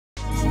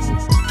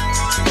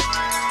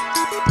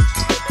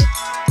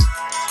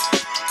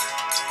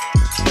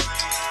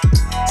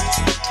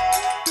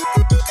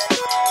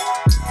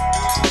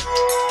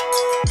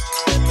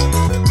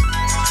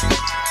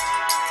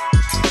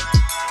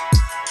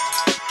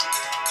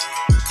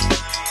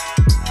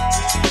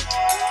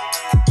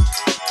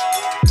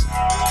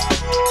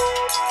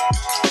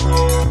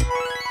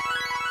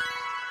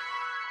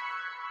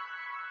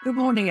Good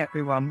morning,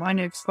 everyone. My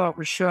name is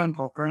Barbara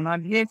Schoenhofer, and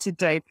I'm here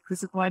today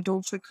because of my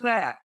daughter,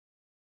 Claire.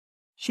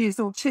 She is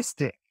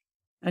autistic,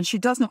 and she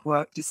doesn't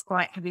work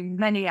despite having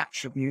many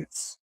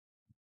attributes.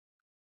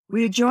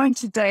 We are joined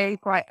today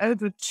by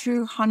over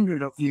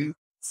 200 of you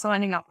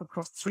signing up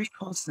across 3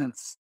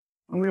 continents,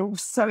 and we're all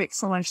so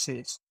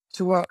excited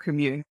to welcome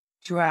you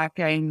to our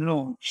GAIN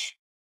launch.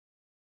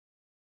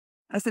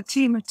 As a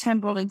team of 10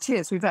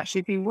 volunteers, we've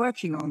actually been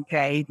working on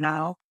GAIN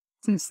now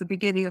since the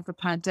beginning of the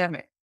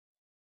pandemic.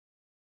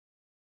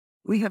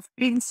 We have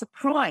been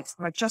surprised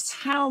by just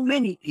how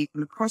many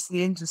people across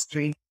the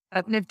industry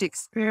have lived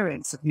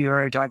experience of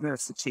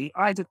neurodiversity,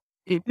 either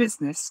in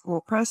business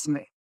or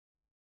personally.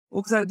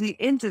 Although the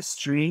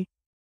industry,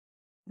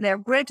 their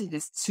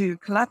readiness to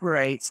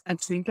collaborate and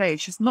to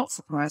engage has not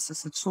surprised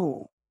us at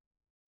all.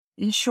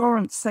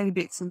 Insurance,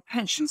 savings and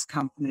pensions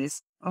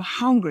companies are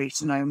hungry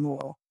to know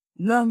more,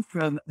 learn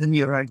from the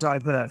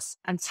neurodiverse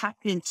and tap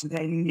into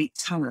their unique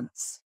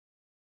talents.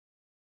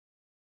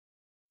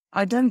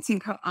 I don't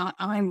think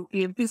I would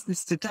be in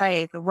business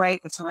today the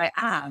way that I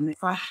am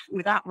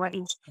without my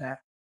daughter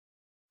Claire.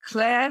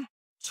 Claire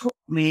taught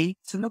me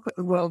to look at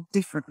the world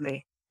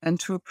differently and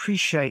to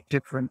appreciate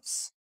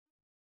difference.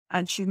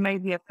 And she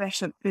made me a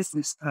better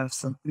business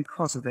person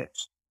because of it.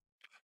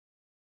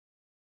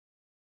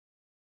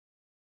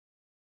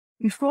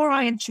 Before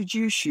I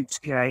introduce you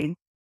to GAIN,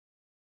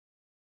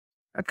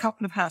 a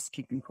couple of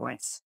housekeeping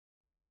points.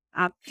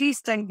 Please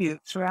stay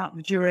mute throughout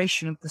the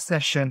duration of the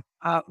session.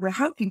 We're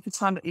hoping for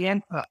time at the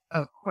end for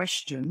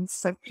questions,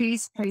 so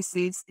please place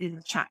these in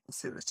the chat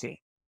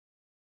facility.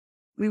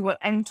 We will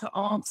aim to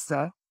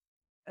answer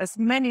as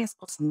many as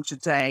possible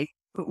today,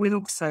 but we'll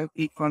also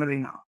be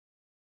following up.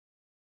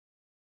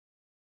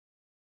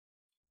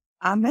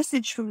 Our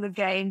message from the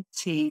GAIN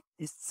team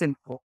is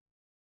simple.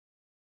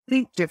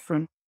 Think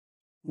different,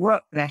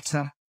 work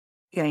better,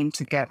 GAIN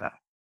together.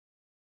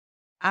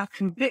 Our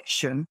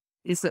conviction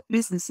is that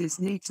businesses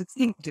need to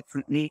think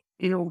differently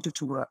in order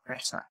to work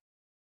better.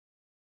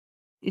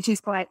 It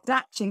is by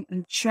adapting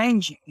and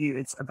changing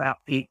views about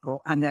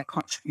people and their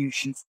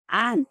contributions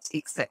and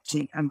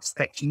accepting and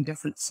respecting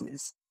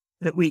differences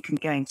that we can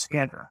gain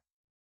together.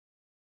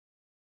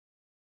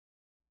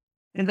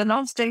 In the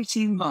last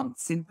 18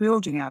 months, in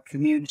building our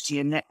community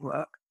and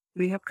network,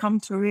 we have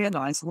come to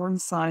realize one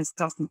size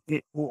doesn't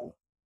fit all.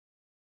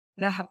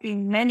 There have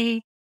been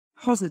many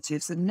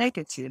positives and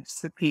negatives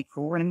for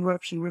people when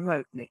working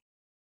remotely.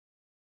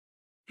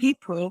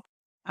 People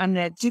and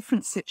their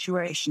different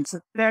situations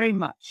are very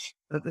much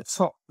at the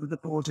top of the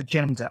board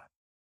agenda.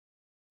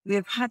 We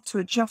have had to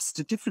adjust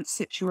to different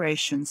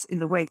situations in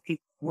the way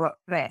people work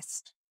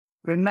best,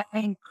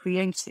 remain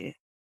creative,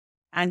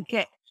 and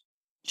get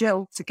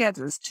gelled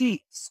together as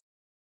teams.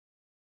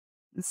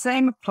 The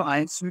same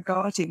applies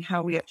regarding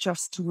how we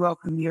adjust to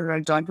welcome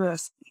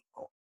neurodiverse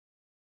people.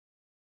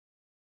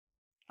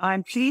 I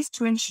am pleased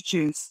to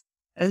introduce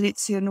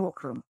Alicia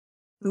Norcombe,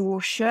 who will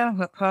share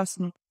her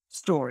personal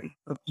story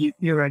of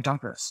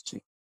neurodiversity.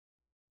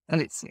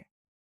 Alicia.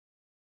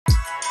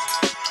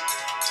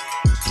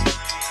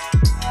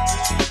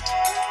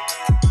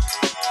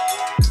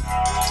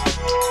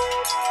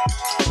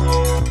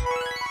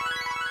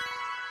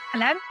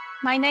 Hello,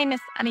 my name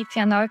is Alicia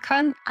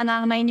Norcombe, and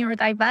I'm a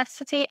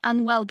neurodiversity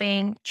and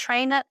wellbeing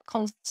trainer,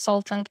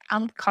 consultant,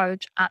 and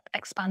coach at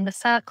Expand the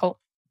Circle.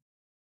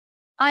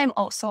 I am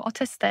also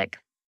autistic.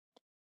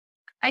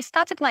 I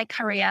started my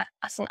career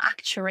as an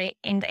actuary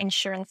in the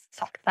insurance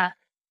sector,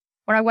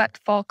 where I worked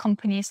for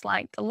companies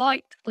like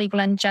Deloitte,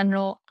 Legal &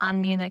 General,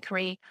 and Munich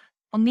Re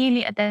for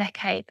nearly a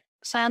decade,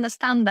 so I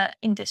understand the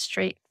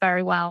industry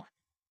very well.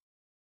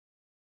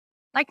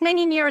 Like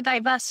many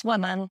neurodiverse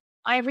women,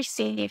 I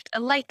received a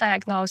late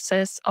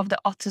diagnosis of the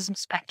autism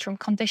spectrum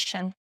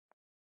condition.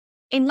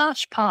 In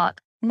large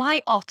part,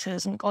 my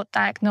autism got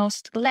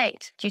diagnosed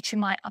late due to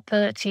my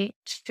ability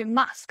to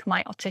mask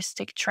my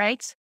autistic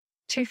traits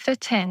to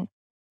fit in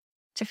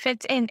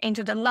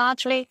into the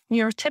largely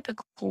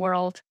neurotypical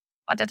world,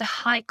 but at a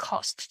high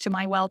cost to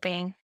my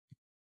well-being.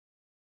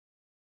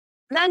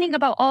 Learning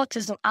about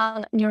autism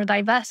and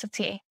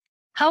neurodiversity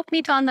helped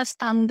me to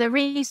understand the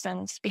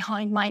reasons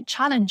behind my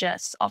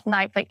challenges of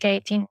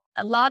navigating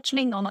a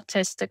largely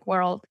non-autistic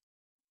world,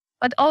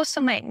 but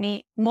also made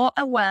me more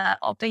aware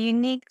of the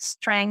unique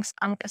strengths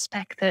and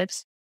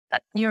perspectives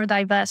that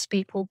neurodiverse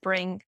people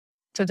bring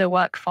to the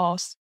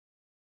workforce.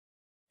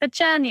 The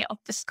journey of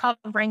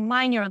discovering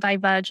my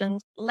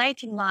neurodivergence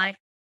late in life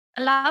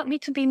allowed me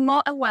to be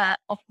more aware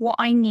of what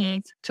I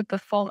need to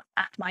perform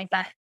at my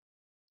best.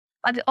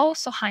 But it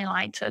also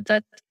highlighted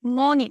that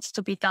more needs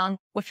to be done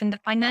within the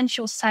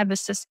financial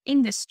services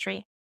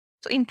industry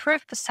to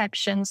improve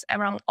perceptions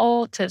around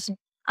autism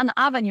and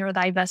other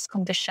neurodiverse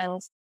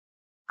conditions,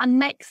 and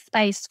make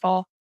space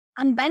for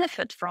and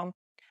benefit from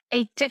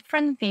a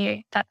different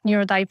view that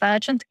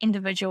neurodivergent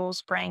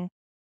individuals bring.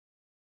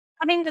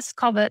 Having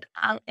discovered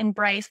and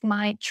embraced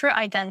my true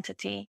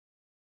identity,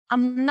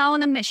 I'm now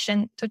on a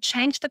mission to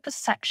change the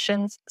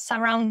perceptions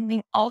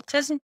surrounding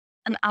autism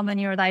and other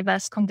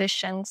neurodiverse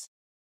conditions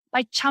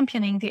by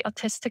championing the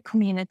autistic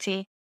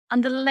community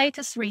and the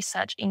latest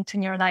research into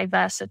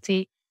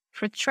neurodiversity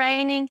through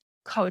training,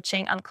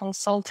 coaching, and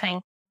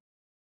consulting.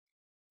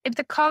 If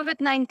the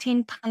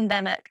COVID-19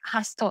 pandemic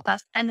has taught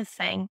us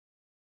anything,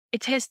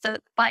 it is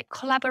that by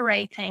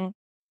collaborating,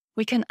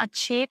 we can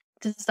achieve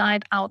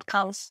desired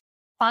outcomes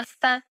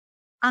faster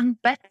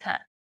and better.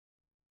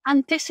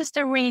 And this is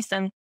the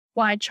reason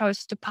why I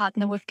chose to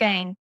partner with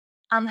GAIN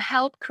and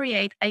help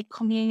create a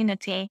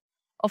community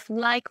of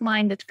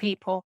like-minded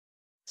people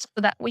so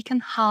that we can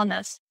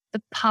harness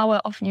the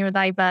power of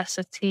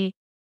neurodiversity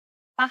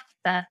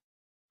faster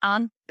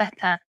and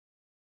better.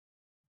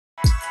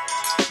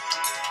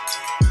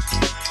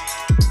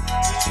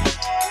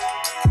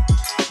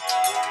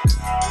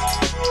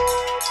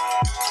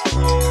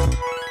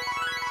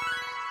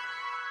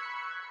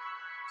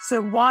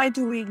 So why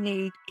do we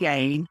need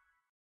GAIN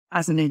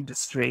as an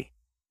industry?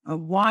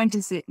 And why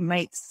does it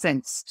make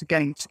sense to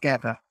GAIN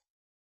together?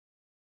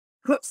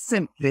 Put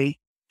simply,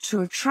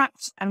 to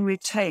attract and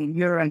retain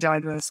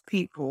neurodiverse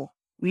people,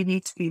 we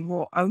need to be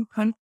more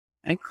open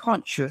and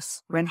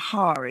conscious when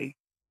hiring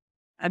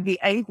and be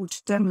able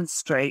to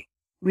demonstrate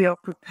we are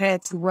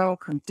prepared to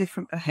welcome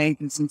different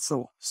behaviours and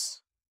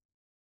thoughts.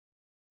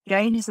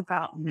 GAIN is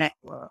about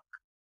network.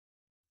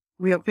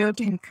 We are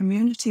building a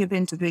community of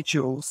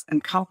individuals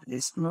and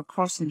companies from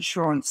across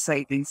insurance,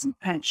 savings and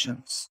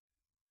pensions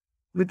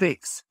with the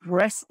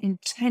express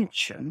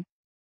intention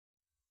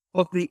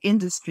of the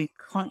industry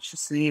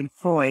consciously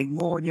employing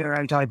more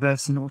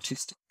neurodiverse and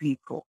autistic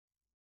people.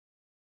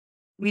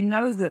 We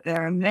know that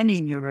there are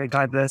many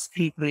neurodiverse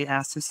people in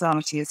our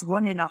society, as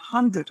 1 in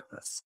 100 of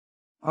us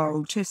are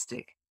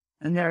autistic,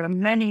 and there are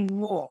many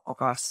more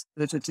of us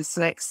that are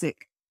dyslexic,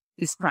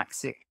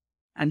 dyspraxic,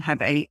 and have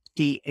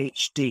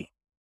ADHD.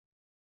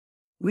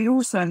 We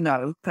also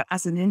know that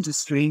as an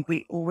industry,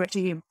 we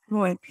already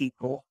employ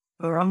people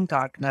who are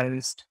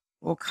undiagnosed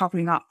or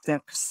covering up their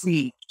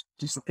perceived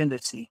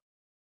disability.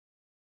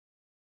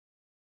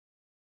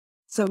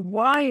 So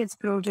why is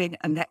building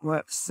a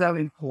network so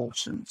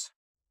important?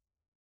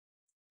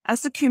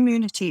 As a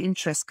community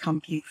interest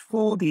company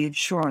for the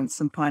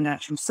insurance and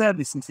financial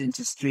services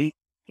industry,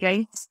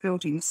 GAIN is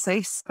building a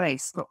safe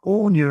space for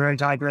all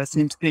neurodiverse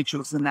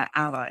individuals and their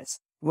allies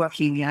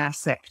working in our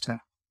sector.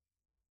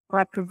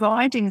 By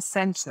providing a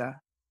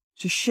centre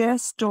to share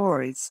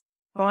stories,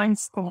 find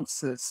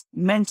sponsors,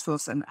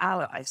 mentors and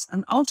allies,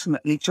 and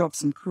ultimately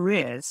jobs and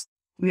careers,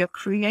 we are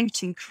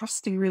creating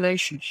trusting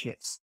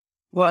relationships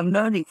while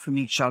learning from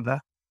each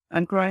other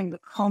and growing the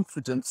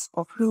confidence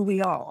of who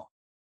we are.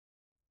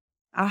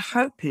 Our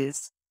hope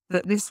is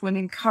that this will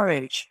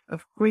encourage a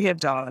freer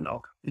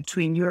dialogue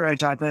between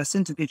neurodiverse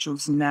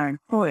individuals and their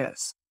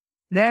employers,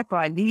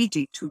 thereby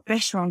leading to a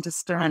better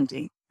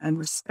understanding and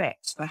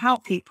respect for how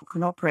people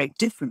can operate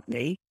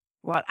differently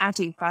while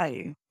adding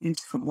value in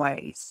different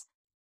ways.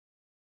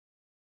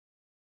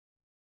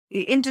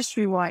 The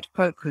industry-wide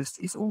focus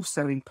is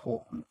also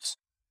important.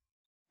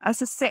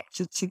 As a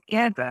sector,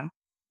 together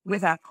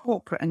with our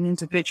corporate and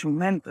individual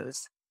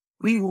members,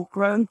 we will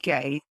grow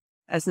GAIN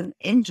as an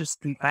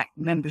industry-backed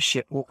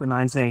membership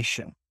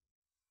organisation,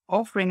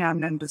 offering our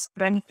members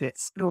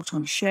benefits built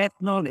on shared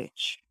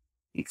knowledge,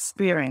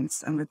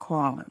 experience and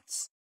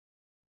requirements.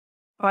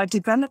 By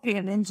developing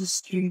an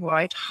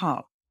industry-wide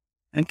hub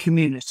and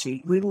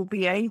community, we will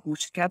be able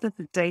to gather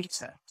the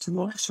data to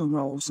monitor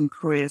roles and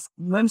careers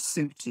most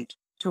suited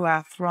to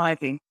our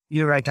thriving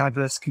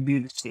neurodiverse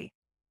community,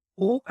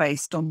 all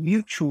based on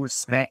mutual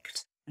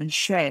respect and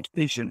shared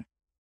vision.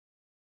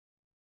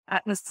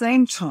 At the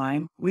same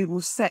time, we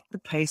will set the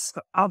pace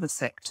for other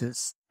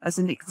sectors as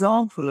an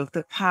example of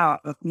the power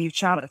of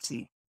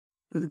mutuality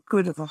for the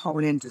good of the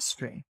whole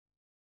industry.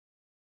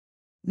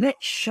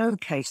 Let's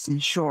showcase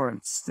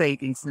insurance,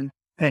 savings and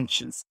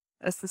pensions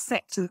as the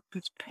sector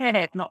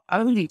prepared not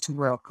only to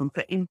welcome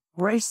but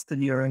embrace the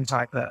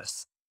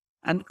neurodiverse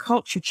and the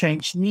culture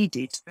change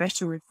needed to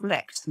better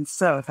reflect and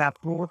serve our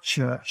broad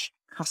church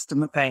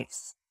customer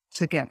base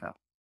together.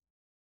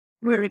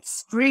 We're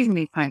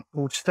extremely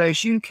thankful to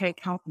those UK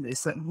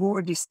companies that have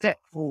already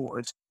stepped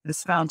forward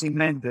as founding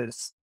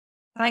members.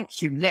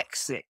 Thank you,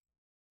 Lexic,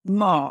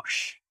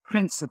 Marsh,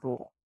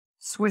 Principal,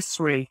 Swiss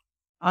Re,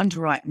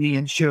 Underwrite Me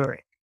and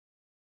Zurich.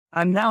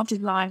 I'm now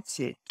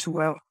delighted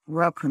to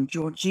welcome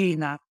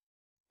Georgina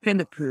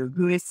Philippou,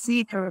 who is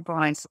Senior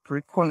Advisor for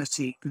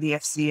Equality for the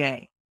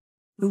FCA,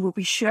 who will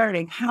be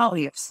sharing how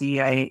the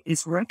FCA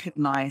is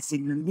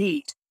recognising the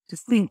need to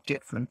think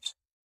different,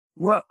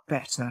 work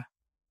better,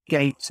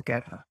 GAIN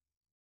together.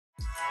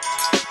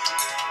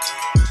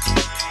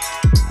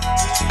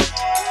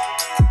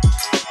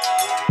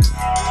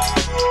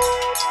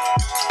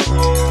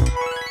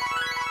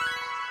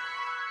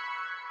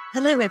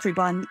 Hello,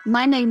 everyone.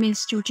 My name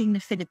is Georgina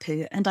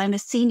Philippou, and I'm a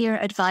Senior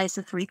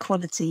Advisor for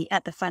Equality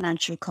at the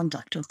Financial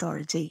Conduct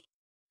Authority.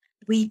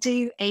 We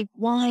do a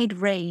wide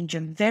range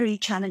of very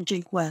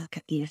challenging work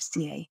at the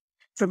FCA,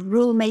 from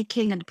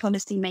rulemaking and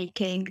policy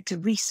making to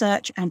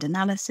research and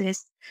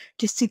analysis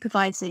to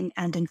supervising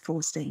and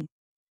enforcing.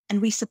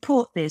 And we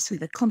support this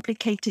with a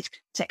complicated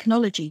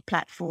technology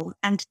platform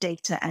and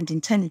data and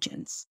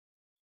intelligence.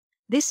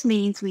 This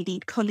means we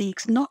need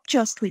colleagues not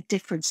just with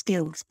different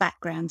skills,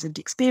 backgrounds, and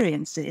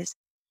experiences,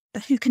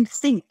 but who can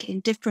think in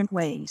different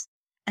ways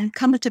and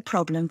come at a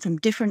problem from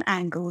different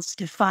angles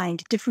to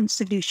find different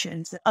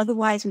solutions that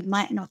otherwise we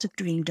might not have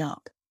dreamed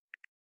up.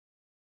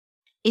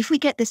 If we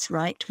get this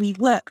right, we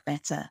work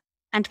better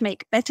and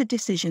make better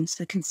decisions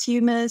for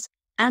consumers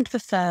and for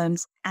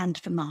firms and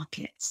for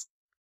markets.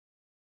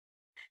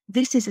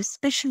 This is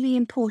especially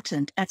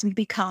important as we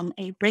become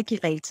a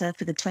regulator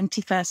for the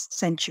 21st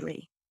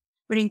century.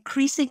 We're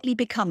increasingly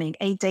becoming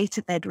a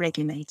data-led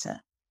regulator,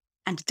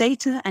 and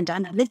data and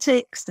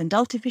analytics and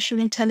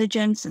artificial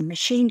intelligence and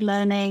machine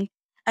learning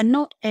are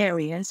not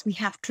areas we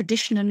have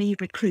traditionally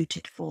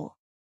recruited for.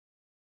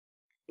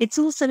 It's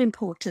also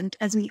important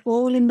as we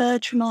all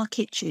emerge from our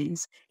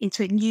kitchens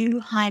into a new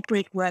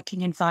hybrid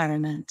working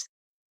environment.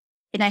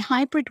 In a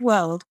hybrid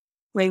world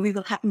where we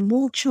will have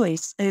more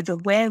choice over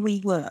where we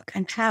work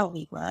and how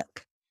we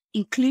work,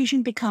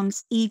 inclusion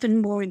becomes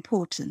even more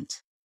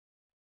important.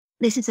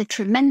 This is a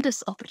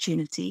tremendous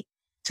opportunity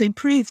to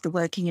improve the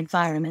working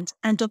environment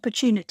and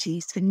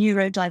opportunities for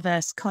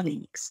neurodiverse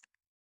colleagues.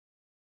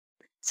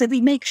 So we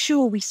make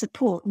sure we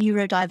support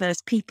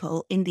neurodiverse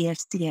people in the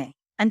FCA,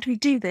 and we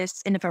do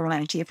this in a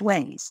variety of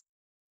ways.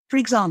 For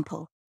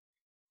example,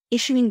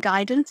 issuing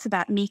guidance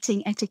about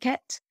meeting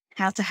etiquette,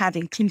 how to have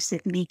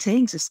inclusive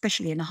meetings,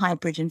 especially in a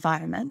hybrid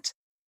environment,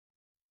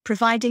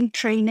 providing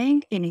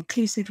training in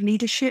inclusive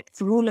leadership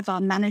for all of our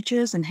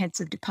managers and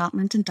heads of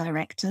department and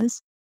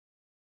directors,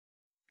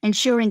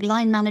 ensuring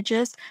line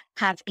managers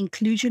have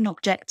inclusion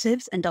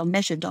objectives and are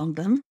measured on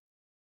them,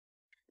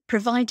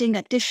 providing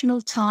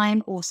additional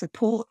time or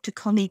support to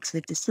colleagues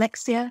with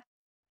dyslexia,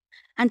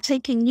 and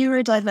taking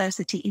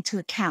neurodiversity into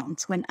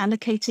account when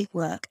allocating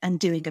work and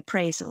doing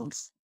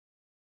appraisals.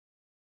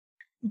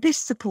 This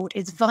support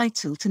is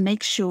vital to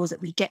make sure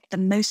that we get the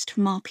most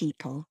from our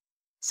people,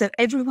 so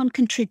everyone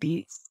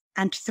contributes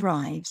and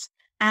thrives,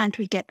 and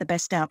we get the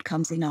best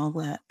outcomes in our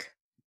work.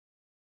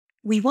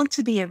 We want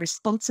to be a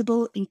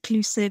responsible,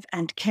 inclusive,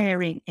 and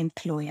caring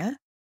employer,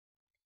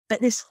 but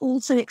this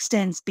also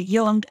extends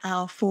beyond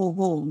our four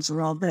walls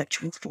or our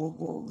virtual four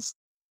walls.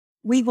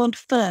 We want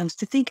firms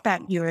to think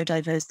about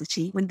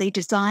neurodiversity when they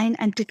design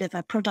and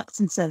deliver products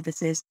and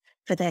services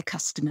for their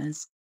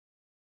customers.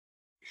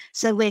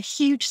 So we're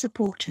huge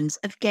supporters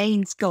of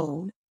GAIN's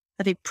goal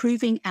of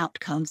improving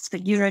outcomes for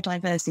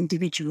neurodiverse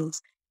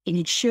individuals in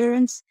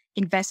insurance,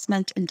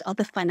 investment, and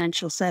other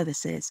financial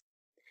services.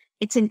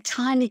 It's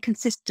entirely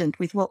consistent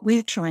with what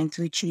we're trying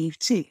to achieve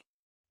too.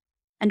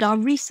 And our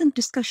recent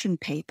discussion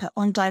paper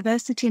on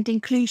diversity and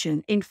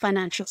inclusion in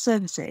financial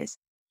services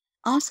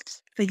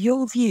asks for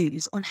your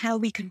views on how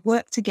we can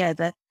work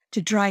together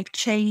to drive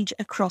change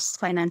across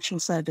financial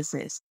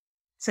services.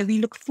 So we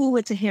look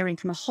forward to hearing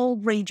from a whole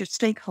range of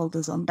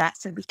stakeholders on that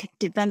so we can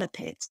develop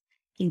it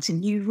into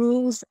new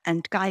rules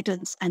and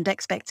guidance and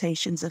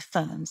expectations of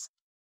firms.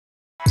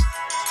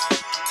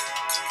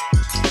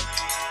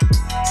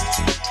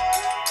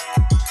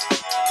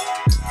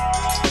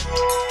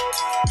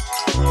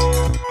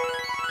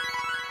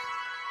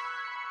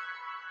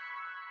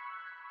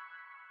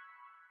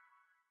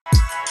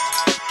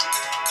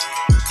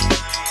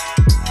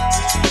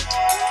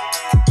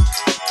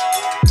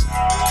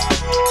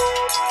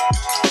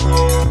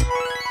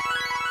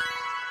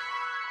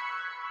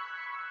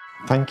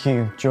 Thank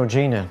you,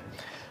 Georgina.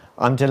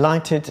 I'm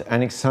delighted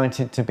and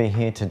excited to be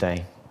here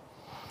today.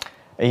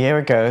 A year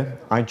ago,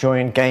 I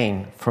joined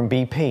GAIN from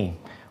BP,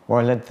 where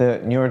I led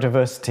the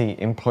Neurodiversity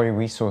Employee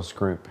Resource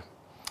Group.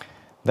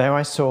 There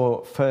I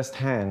saw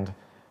firsthand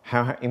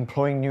how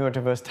employing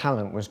neurodiverse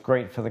talent was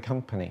great for the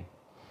company,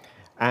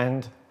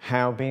 and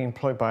how being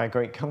employed by a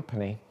great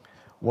company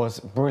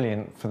was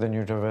brilliant for the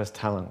neurodiverse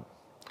talent.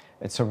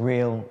 It's a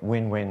real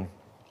win-win.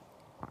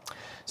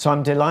 So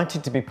I'm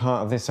delighted to be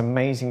part of this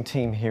amazing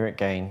team here at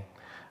GAIN,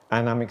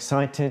 and I'm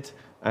excited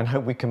and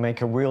hope we can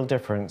make a real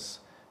difference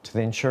to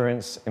the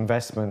insurance,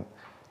 investment,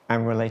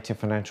 and related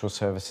financial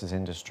services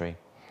industry,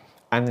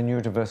 and the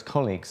neurodiverse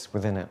colleagues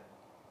within it.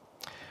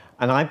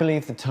 And I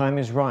believe the time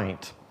is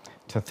right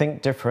to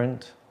think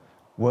different,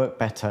 work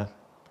better,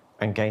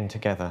 and gain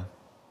together.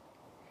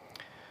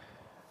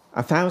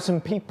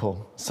 1,000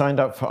 people signed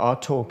up for our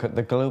talk at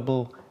the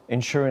Global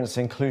Insurance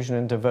Inclusion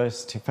and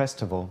Diversity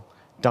Festival,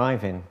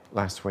 Dive-In,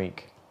 last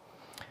week.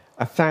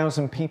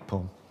 1,000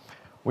 people,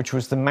 which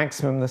was the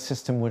maximum the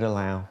system would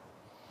allow.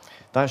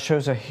 That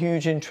shows a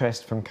huge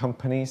interest from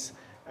companies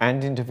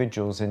and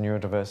individuals in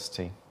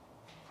neurodiversity.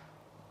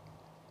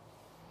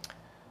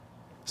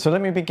 So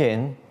let me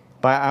begin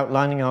by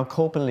outlining our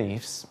core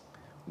beliefs,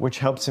 which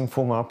helps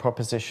inform our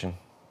proposition.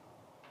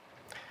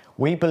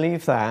 We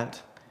believe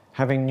that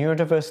having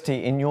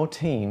neurodiversity in your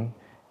team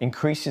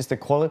increases the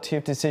quality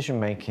of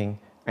decision-making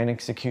and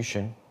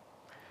execution,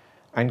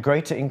 and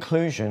greater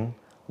inclusion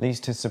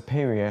leads to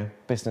superior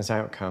business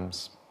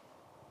outcomes.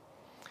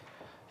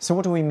 So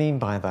what do we mean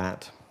by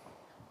that?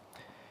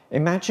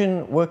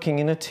 Imagine working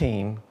in a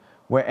team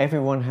where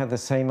everyone had the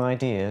same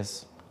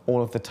ideas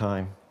all of the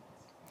time.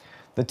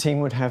 The team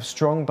would have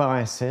strong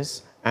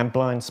biases and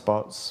blind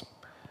spots,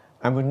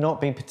 and would not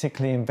be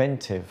particularly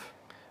inventive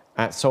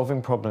at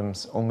solving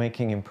problems or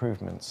making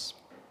improvements.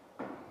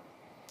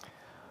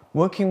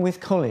 Working with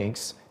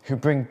colleagues who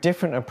bring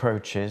different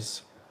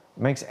approaches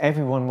makes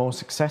everyone more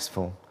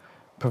successful,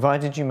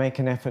 provided you make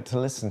an effort to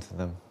listen to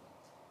them.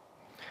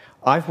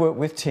 I've worked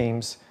with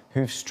teams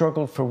who've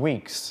struggled for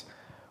weeks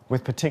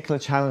with particular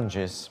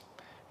challenges,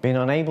 been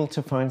unable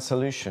to find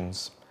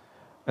solutions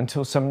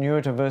until some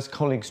neurodiverse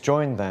colleagues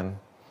joined them,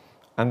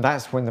 and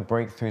that's when the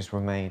breakthroughs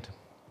were made.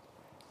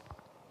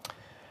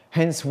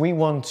 Hence, we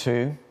want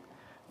to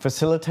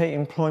facilitate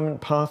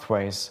employment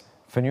pathways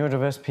for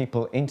neurodiverse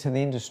people into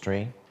the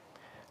industry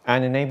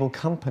and enable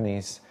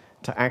companies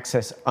to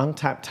access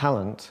untapped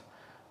talent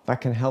that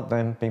can help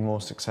them be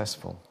more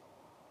successful.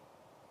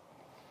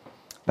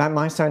 That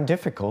might sound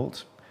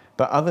difficult,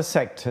 but other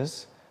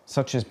sectors,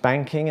 such as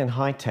banking and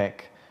high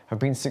tech, have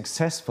been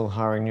successful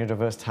hiring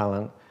neurodiverse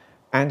talent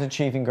and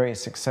achieving great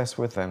success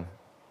with them.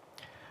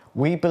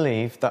 We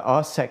believe that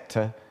our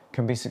sector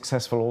can be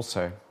successful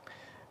also.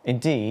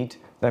 Indeed,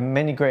 there are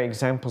many great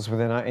examples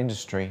within our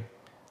industry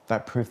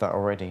that prove that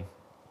already.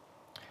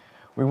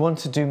 We want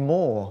to do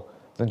more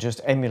than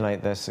just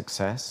emulate their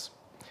success.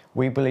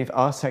 We believe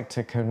our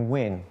sector can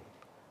win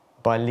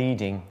by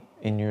leading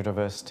in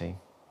neurodiversity.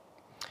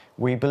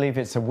 We believe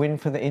it's a win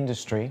for the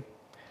industry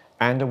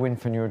and a win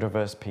for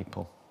neurodiverse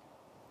people.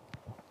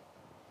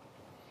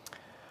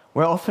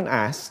 We're often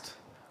asked,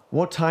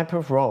 what type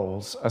of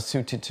roles are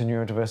suited to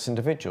neurodiverse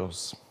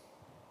individuals?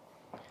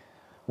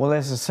 Well,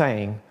 there's a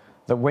saying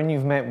that when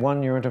you've met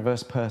one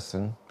neurodiverse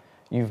person,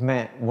 you've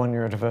met one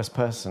neurodiverse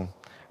person,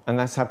 and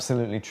that's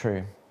absolutely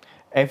true.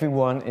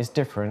 Everyone is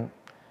different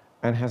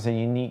and has a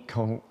unique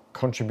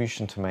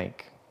contribution to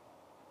make.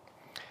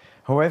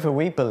 However,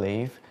 we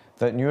believe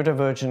that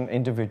neurodivergent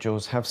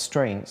individuals have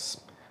strengths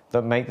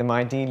that make them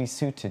ideally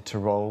suited to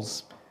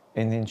roles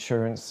in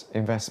insurance,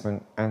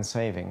 investment, and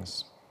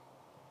savings.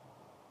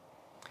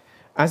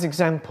 As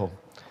example,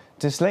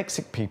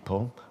 dyslexic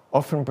people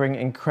often bring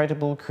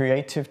incredible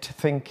creative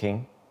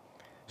thinking,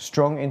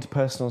 strong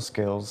interpersonal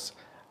skills,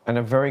 and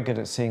are very good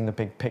at seeing the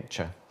big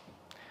picture.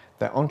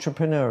 They're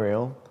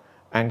entrepreneurial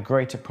and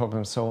great at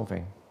problem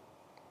solving.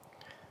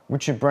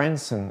 Richard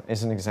Branson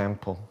is an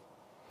example.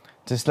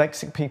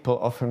 Dyslexic people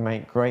often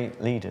make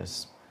great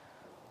leaders.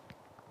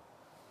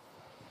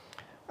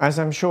 As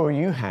I'm sure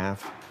you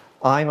have,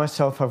 I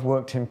myself have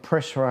worked in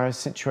pressurized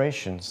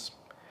situations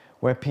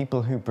where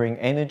people who bring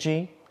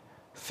energy,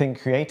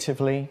 think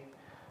creatively,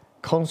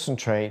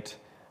 concentrate,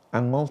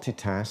 and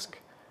multitask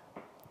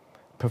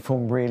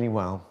perform really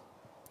well.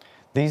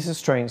 These are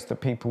strengths that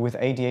people with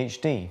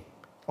ADHD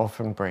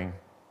often bring.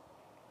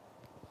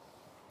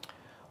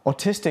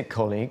 Autistic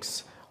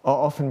colleagues are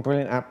often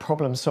brilliant at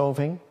problem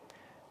solving,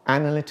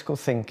 analytical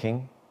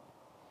thinking,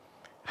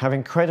 have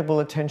incredible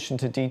attention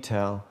to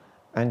detail,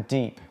 and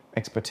deep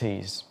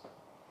expertise.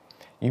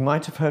 You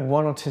might have heard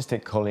one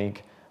autistic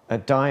colleague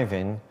at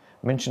Dive-In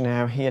mention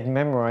how he had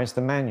memorized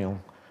the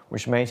manual,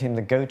 which made him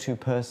the go-to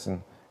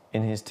person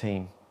in his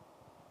team.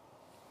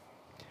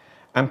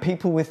 And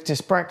people with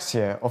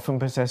dyspraxia often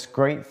possess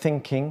great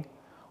thinking,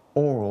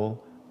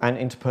 oral and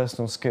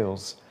interpersonal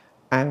skills,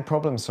 and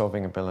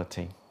problem-solving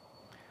ability.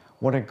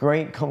 What a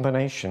great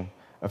combination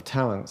of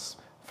talents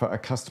for a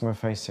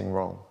customer-facing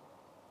role.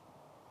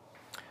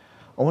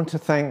 I want to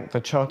thank the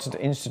Chartered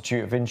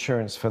Institute of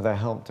Insurance for their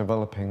help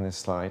developing this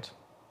slide.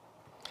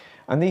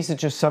 And these are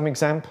just some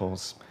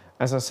examples.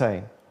 As I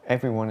say,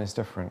 everyone is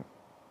different.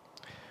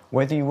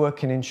 Whether you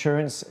work in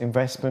insurance,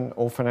 investment,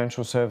 or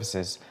financial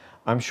services,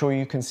 I'm sure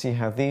you can see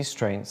how these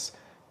strengths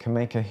can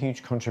make a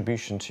huge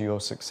contribution to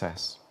your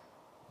success.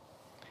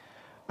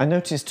 And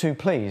notice too,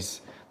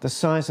 please, the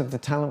size of the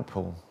talent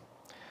pool.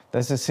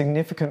 There's a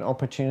significant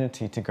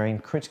opportunity to gain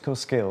critical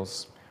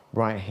skills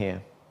right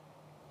here.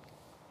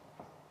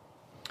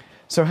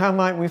 So how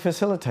might we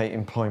facilitate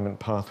employment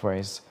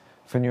pathways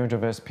for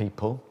neurodiverse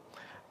people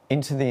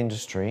into the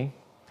industry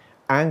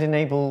and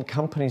enable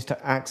companies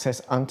to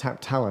access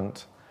untapped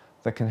talent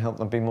that can help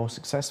them be more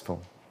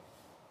successful?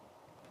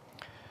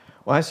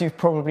 Well, as you've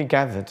probably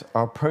gathered,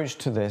 our approach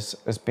to this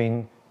has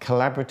been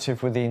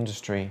collaborative with the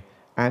industry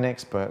and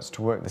experts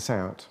to work this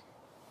out.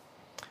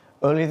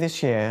 Earlier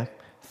this year,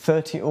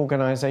 30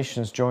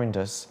 organisations joined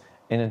us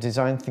in a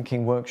design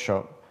thinking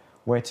workshop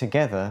where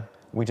together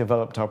we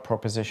developed our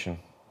proposition.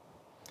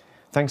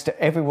 Thanks to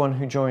everyone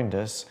who joined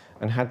us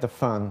and had the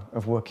fun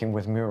of working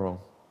with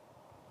Mural.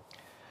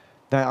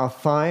 There are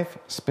 5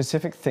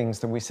 specific things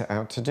that we set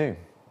out to do.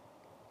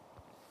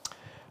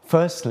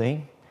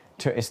 Firstly,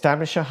 to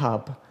establish a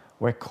hub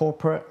where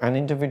corporate and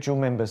individual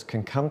members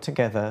can come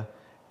together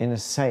in a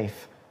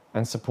safe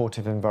and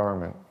supportive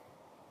environment.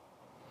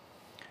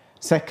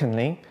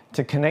 Secondly,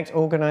 to connect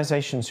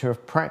organisations who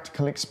have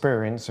practical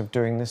experience of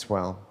doing this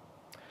well,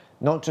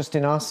 not just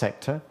in our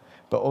sector,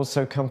 but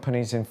also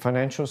companies in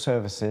financial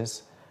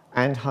services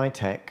and high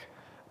tech,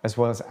 as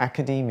well as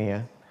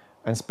academia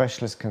and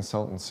specialist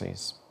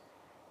consultancies.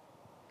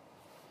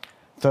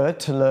 Third,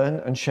 to learn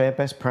and share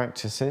best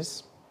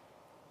practices.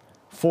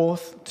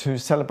 Fourth, to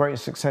celebrate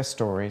success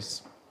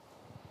stories.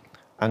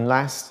 And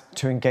last,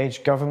 to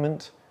engage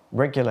government,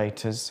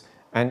 regulators,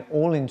 and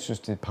all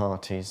interested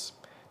parties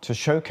to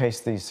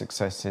showcase these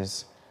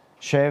successes,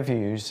 share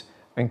views,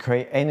 and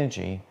create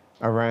energy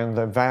around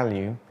the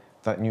value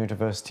that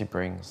neurodiversity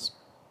brings.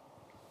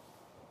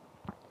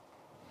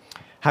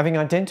 Having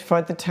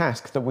identified the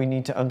task that we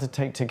need to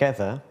undertake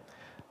together,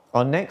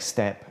 our next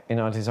step in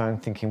our design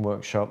thinking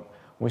workshop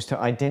was to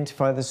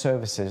identify the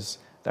services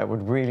that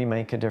would really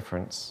make a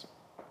difference.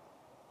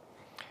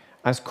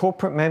 As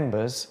corporate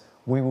members,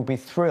 we will be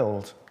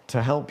thrilled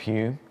to help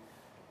you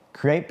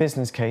create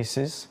business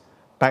cases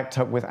backed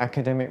up with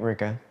academic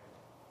rigor,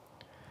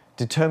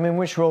 determine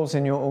which roles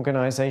in your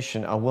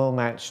organization are well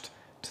matched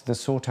to the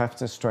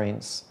sought-after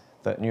strengths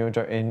that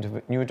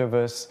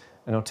neurodiverse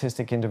and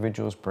autistic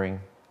individuals bring,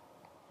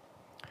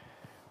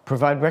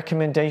 provide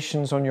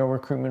recommendations on your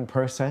recruitment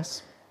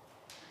process,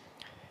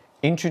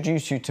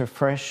 introduce you to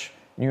fresh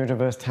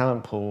neurodiverse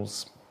talent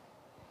pools,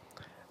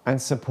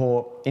 and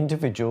support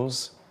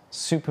individuals,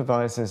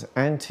 supervisors,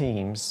 and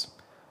teams,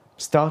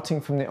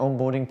 starting from the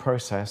onboarding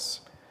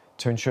process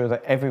to ensure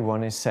that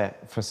everyone is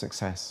set for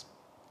success.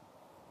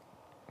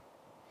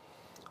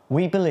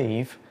 We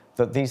believe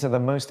that these are the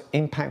most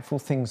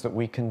impactful things that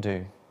we can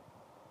do.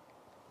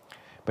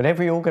 But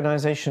every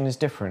organization is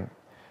different,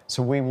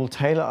 so we will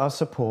tailor our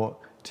support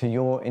to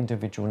your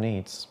individual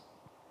needs.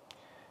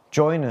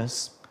 Join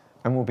us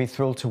and we'll be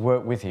thrilled to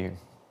work with you.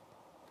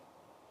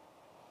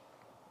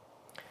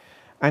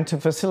 And to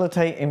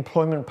facilitate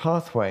employment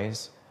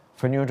pathways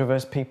for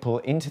neurodiverse people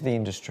into the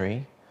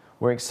industry,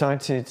 we're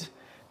excited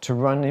to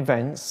run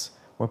events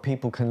where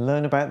people can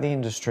learn about the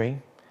industry,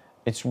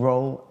 its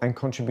role and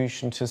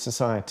contribution to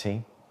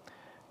society,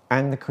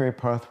 and the career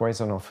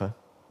pathways on offer.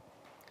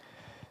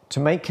 To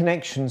make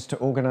connections to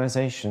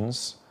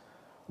organizations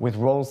with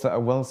roles that are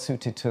well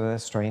suited to their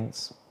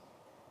strengths.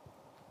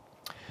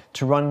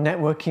 To run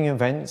networking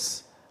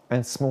events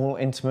and small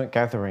intimate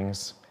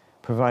gatherings,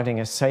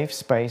 providing a safe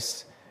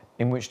space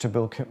in which to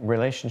build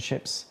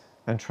relationships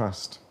and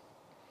trust.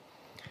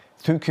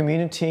 Through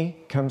community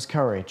comes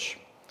courage,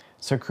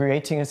 so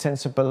creating a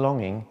sense of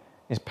belonging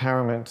is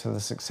paramount to the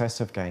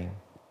success of GAIN.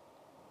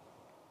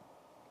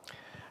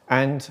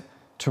 And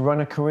to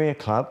run a career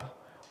club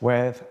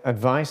with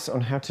advice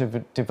on how to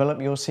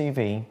develop your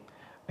CV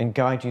and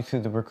guide you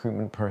through the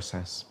recruitment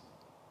process.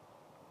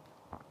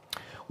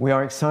 We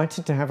are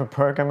excited to have a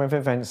program of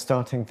events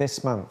starting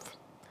this month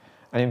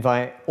and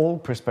invite all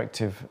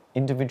prospective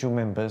individual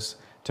members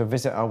to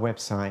visit our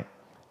website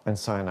and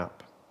sign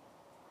up.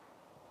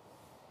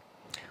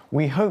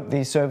 We hope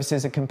these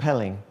services are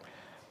compelling,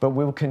 but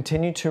we will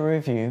continue to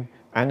review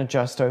and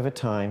adjust over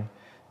time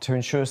to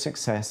ensure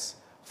success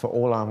for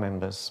all our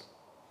members.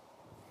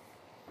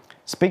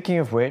 Speaking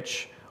of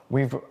which,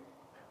 we're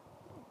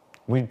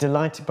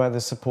delighted by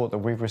the support that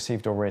we've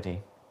received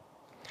already.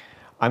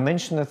 I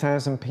mentioned the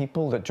 1,000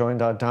 people that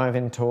joined our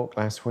dive-in talk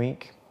last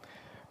week,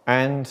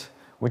 and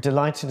we're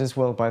delighted as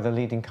well by the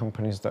leading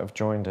companies that have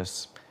joined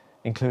us,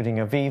 including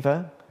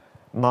Aviva,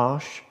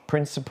 Marsh,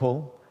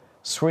 Principal,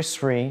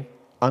 Swiss Re,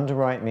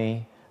 Underwrite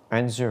Me,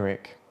 and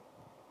Zurich,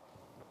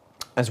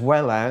 as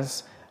well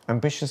as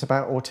Ambitious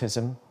About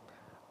Autism,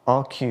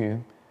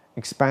 RQ,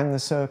 Expand the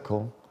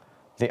Circle,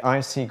 the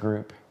IC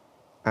Group,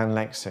 and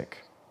Lexic.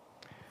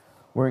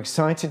 We're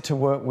excited to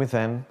work with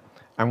them,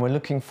 and we're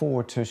looking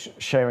forward to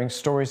sharing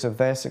stories of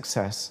their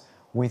success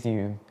with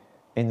you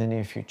in the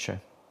near future.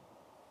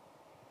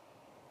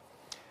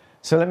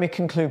 So let me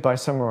conclude by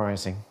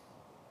summarizing.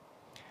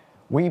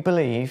 We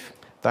believe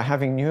that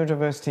having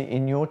neurodiversity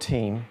in your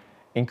team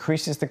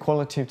increases the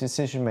quality of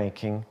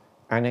decision-making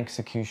and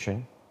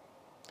execution,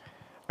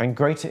 and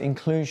greater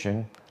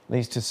inclusion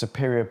leads to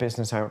superior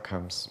business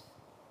outcomes.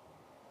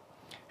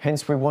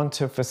 Hence, we want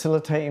to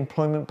facilitate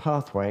employment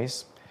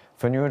pathways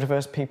for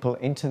neurodiverse people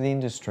into the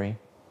industry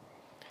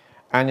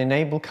and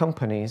enable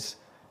companies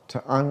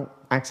to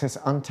access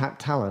untapped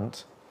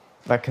talent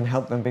that can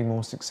help them be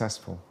more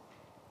successful.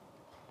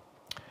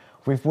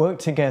 We've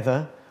worked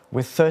together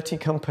with 30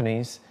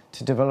 companies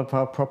to develop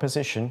our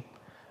proposition,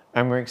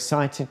 and we're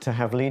excited to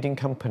have leading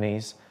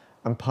companies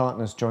and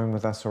partners join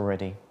with us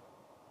already.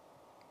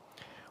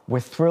 We're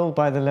thrilled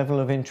by the level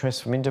of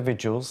interest from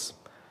individuals,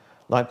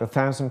 like the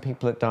 1,000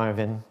 people at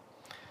Dive-In,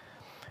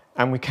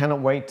 and we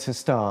cannot wait to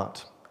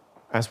start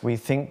as we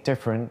think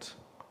different,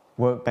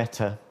 work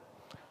better,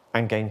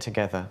 and gain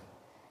together.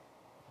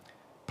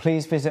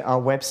 Please visit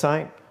our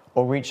website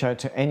or reach out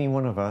to any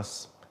one of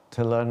us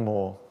to learn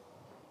more.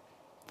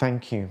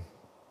 Thank you.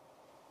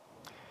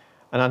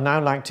 And I'd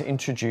now like to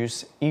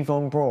introduce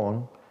Yvonne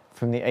Braun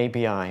from the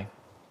ABI.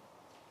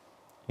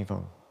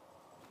 Yvonne.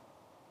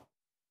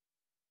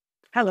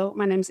 Hello,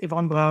 my name is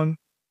Yvonne Braun.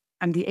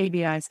 I'm the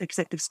ABI's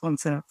executive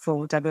sponsor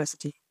for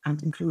diversity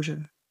and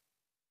inclusion.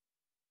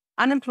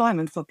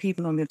 Unemployment for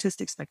people on the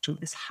autistic spectrum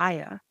is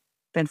higher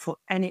than for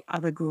any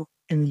other group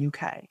in the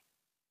UK.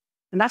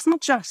 And that's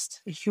not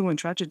just a human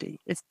tragedy,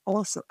 it's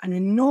also an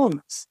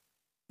enormous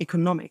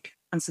economic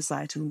and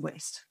societal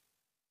waste.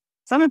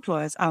 Some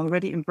employers are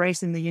already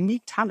embracing the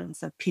unique talents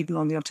that people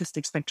on the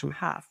autistic spectrum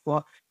have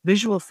for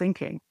visual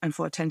thinking and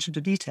for attention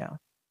to detail.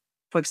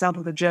 For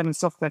example, the German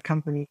software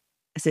company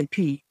SAP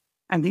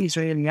and the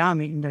Israeli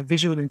army in their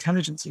visual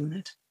intelligence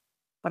unit.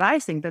 But I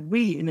think that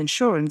we in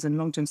insurance and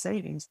long-term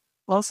savings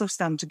also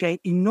stand to gain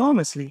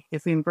enormously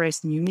if we embrace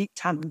the unique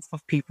talents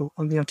of people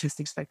on the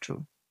autistic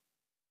spectrum.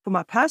 From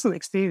my personal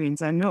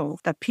experience, I know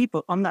that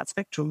people on that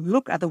spectrum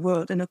look at the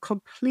world in a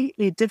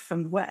completely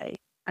different way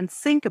and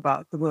think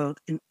about the world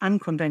in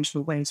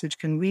unconventional ways, which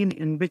can really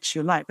enrich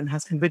your life and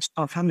has enriched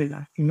our family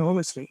life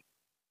enormously.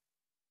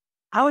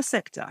 Our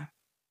sector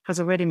has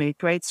already made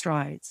great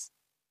strides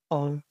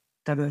on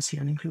diversity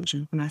and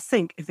inclusion. And I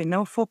think if we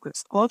now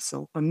focus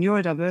also on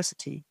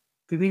neurodiversity,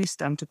 we really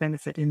stand to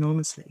benefit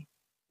enormously.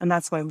 And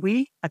that's why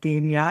we at the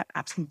ABI are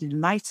absolutely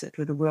delighted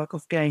with the work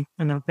of GAIN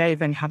and are very,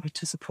 very happy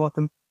to support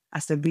them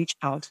as they reach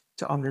out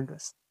to our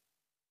members.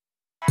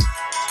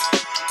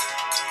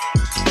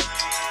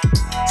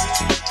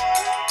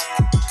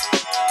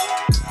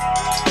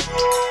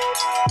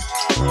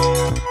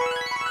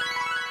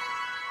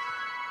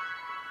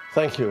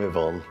 Thank you,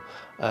 Yvonne,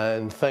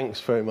 and thanks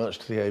very much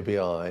to the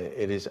ABI.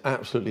 It is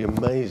absolutely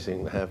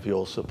amazing to have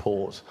your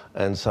support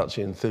and such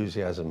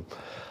enthusiasm.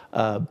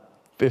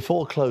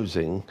 Before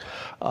closing,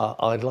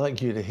 I'd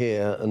like you to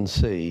hear and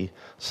see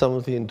some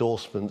of the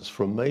endorsements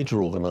from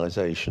major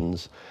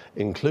organisations,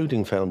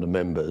 including founder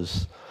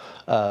members,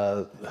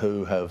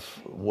 who have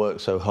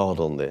worked so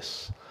hard on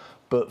this.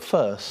 But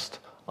first,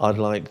 I'd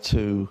like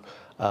to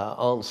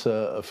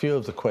answer a few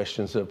of the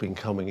questions that have been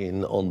coming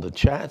in on the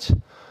chat.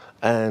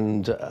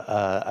 And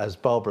as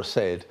Barbara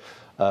said,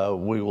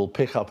 we will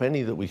pick up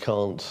any that we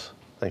can't,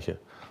 thank you,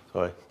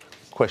 sorry,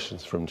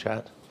 questions from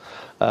chat.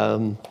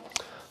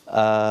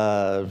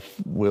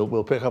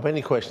 We'll pick up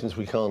any questions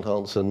we can't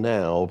answer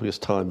now because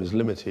time is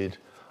limited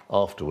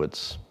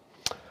afterwards.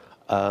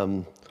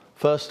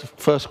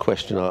 First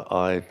question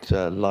I'd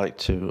like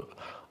to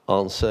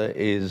answer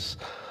is,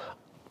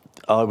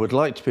 I would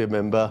like to be a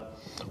member.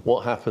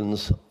 What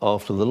happens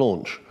after the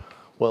launch?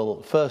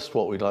 Well, first,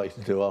 what we'd like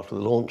to do after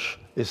the launch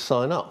is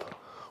sign up.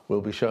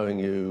 We'll be showing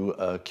you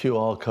a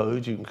QR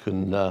code you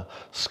can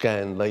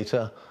scan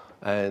later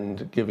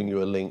and giving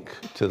you a link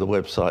to the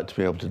website to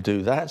be able to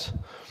do that.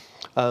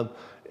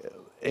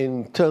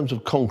 In terms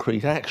of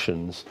concrete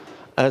actions,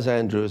 as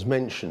Andrew has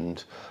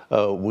mentioned,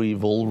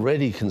 we've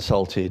already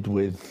consulted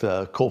with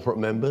corporate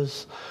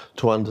members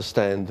to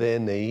understand their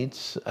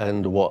needs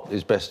and what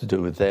is best to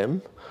do with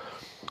them.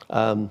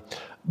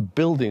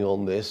 Building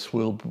on this,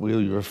 we'll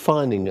be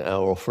refining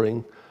our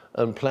offering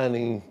and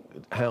planning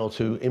how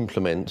to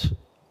implement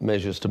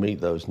measures to meet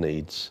those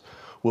needs.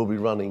 We'll be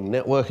running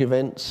network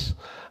events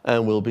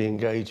and we'll be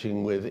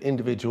engaging with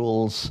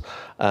individuals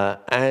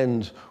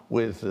and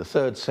with the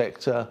third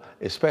sector,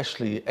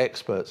 especially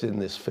experts in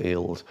this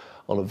field,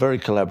 on a very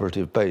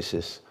collaborative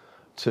basis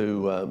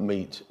to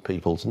meet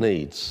people's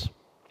needs.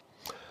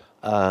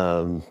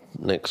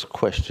 Next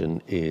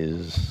question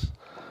is,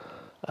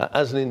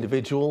 as an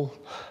individual,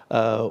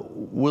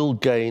 will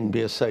GAIN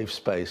be a safe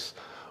space?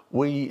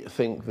 We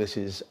think this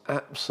is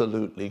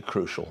absolutely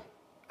crucial,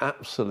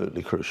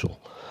 absolutely crucial.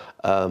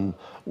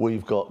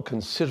 We've got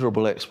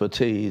considerable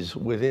expertise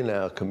within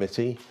our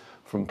committee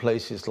from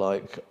places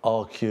like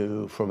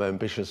RQ, from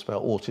Ambitious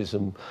About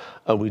Autism,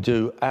 and we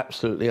do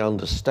absolutely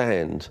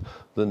understand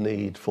the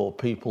need for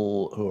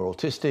people who are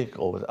autistic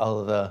or with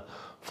other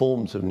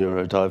forms of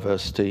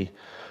neurodiversity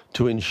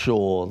to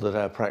ensure that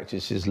our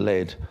practice is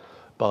led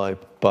by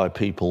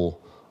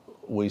people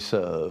we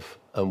serve,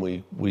 and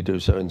we do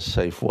so in a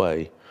safe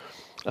way.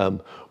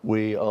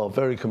 We are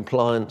very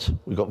compliant,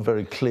 we've got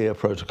very clear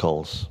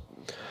protocols,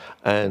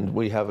 and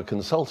we have a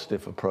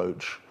consultative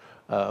approach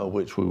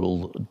which we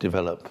will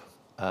develop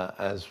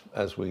as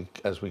we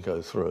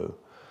go through.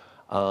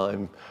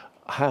 I'm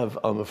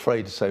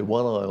afraid to say,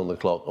 one eye on the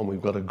clock, and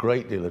we've got a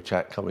great deal of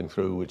chat coming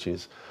through, which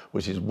is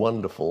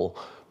wonderful,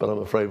 but I'm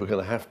afraid we're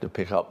going to have to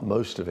pick up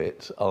most of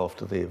it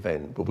after the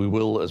event. But we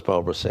will, as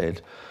Barbara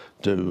said,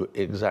 do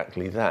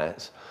exactly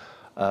that.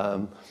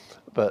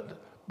 But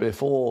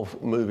before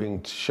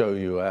moving to show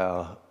you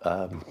our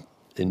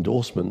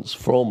endorsements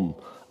from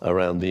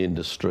around the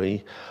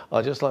industry,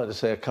 I'd just like to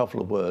say a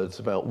couple of words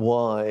about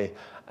why,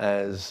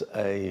 as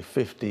a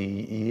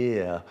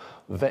 50-year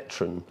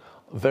veteran,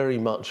 very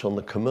much on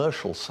the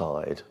commercial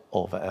side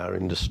of our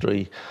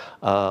industry,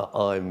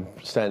 I'm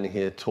standing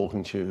here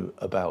talking to you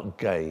about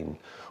GAIN.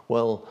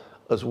 Well,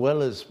 as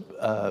well as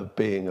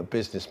being a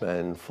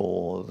businessman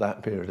for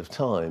that period of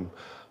time,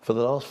 for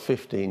the last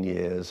 15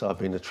 years, I've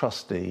been a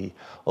trustee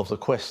of the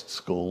Quest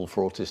School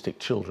for Autistic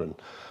Children,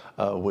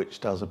 which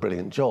does a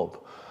brilliant job.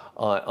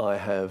 I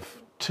have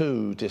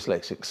 2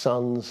 dyslexic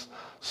sons,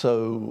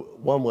 so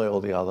one way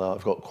or the other,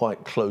 I've got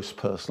quite close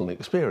personal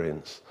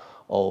experience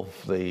of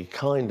the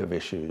kind of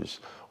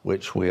issues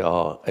which we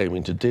are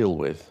aiming to deal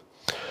with.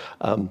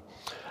 And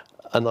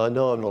I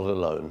know I'm not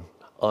alone.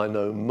 I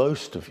know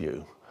most of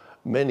you,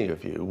 many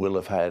of you, will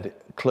have had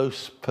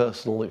close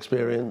personal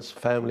experience,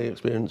 family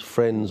experience,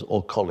 friends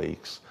or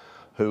colleagues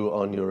who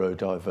are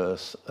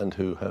neurodiverse and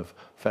who have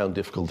found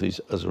difficulties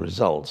as a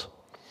result.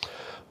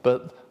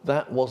 But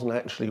that wasn't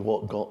actually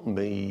what got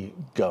me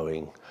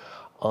going.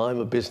 I'm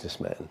a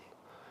businessman.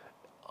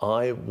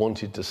 I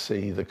wanted to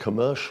see the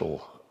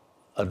commercial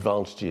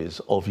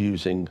advantages of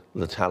using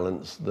the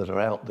talents that are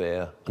out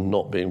there and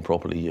not being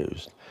properly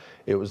used.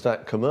 It was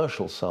that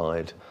commercial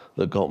side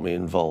that got me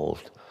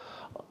involved.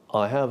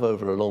 I have,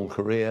 over a long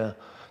career,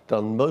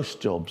 done most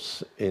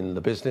jobs in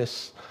the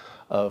business,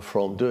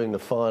 from doing the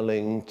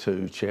filing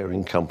to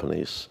chairing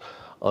companies.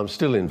 I'm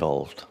still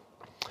involved,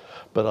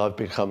 but I've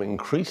become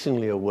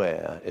increasingly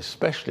aware,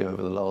 especially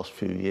over the last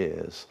few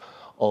years,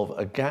 of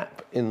a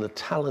gap in the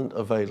talent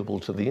available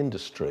to the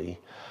industry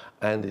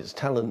and its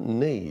talent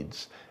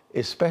needs,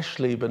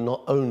 especially but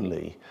not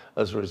only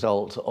as a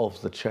result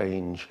of the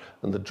change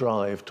and the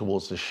drive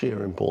towards the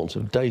sheer importance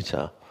of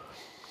data,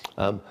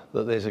 that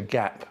there's a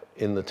gap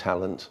in the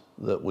talent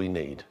that we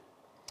need.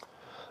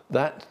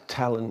 That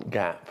talent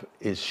gap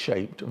is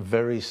shaped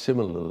very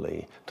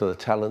similarly to the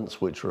talents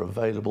which are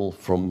available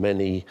from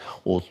many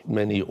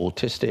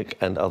autistic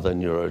and other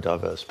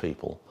neurodiverse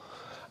people.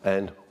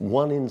 And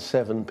 1 in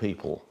 7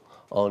 people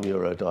are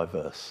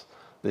neurodiverse.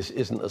 This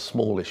isn't a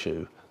small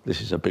issue, this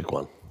is a big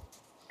one.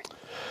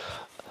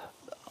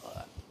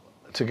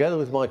 Together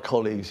with my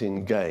colleagues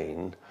in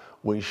GAIN,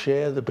 we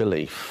share the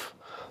belief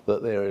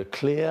that there are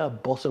clear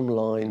bottom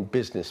line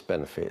business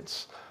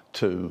benefits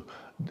to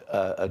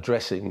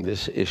addressing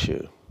this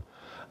issue.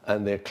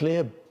 And there are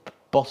clear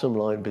bottom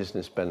line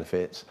business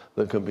benefits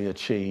that can be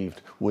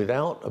achieved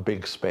without a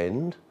big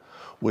spend,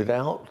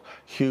 without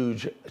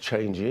huge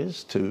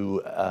changes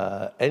to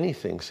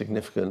anything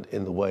significant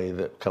in the way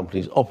that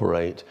companies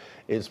operate.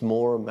 It's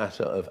more a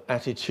matter of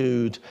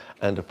attitude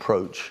and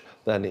approach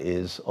than it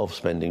is of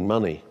spending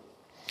money.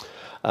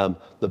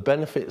 The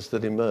benefits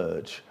that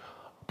emerge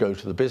go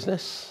to the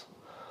business,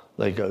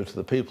 they go to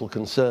the people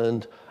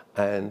concerned,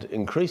 and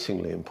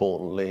increasingly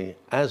importantly,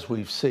 as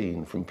we've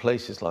seen from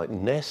places like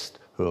Nest,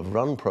 who have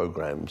run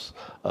programs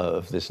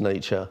of this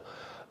nature,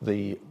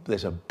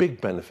 there's a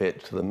big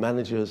benefit to the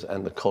managers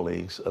and the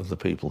colleagues of the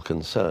people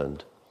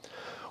concerned.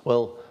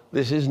 Well,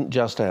 this isn't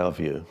just our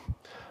view.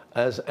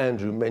 As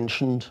Andrew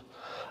mentioned,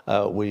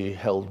 we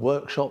held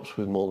workshops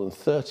with more than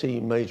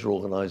 30 major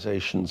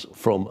organisations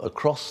from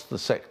across the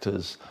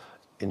sectors: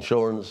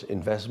 insurance,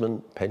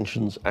 investment,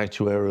 pensions,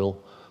 actuarial,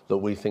 that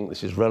we think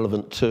this is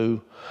relevant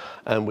to,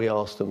 and we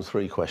asked them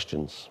 3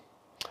 questions.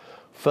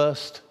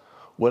 First,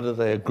 whether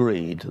they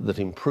agreed that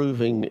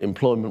improving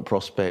employment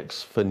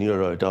prospects for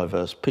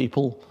neurodiverse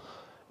people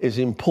is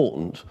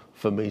important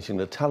for meeting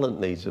the talent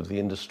needs of the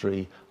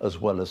industry as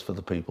well as for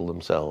the people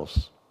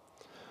themselves.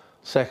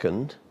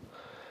 Second,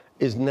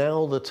 is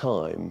now the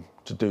time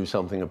to do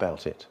something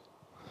about it?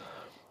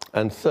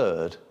 And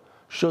third,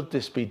 should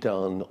this be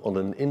done on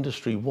an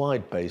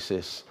industry-wide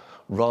basis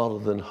rather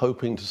than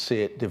hoping to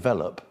see it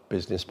develop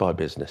business by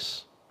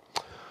business?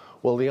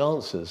 Well, the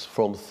answers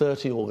from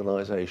 30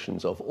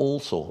 organisations of all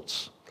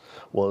sorts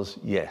was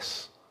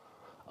yes,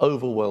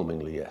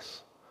 overwhelmingly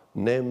yes,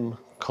 nem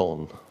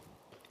con.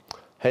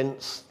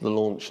 Hence the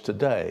launch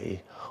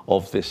today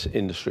of this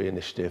industry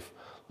initiative,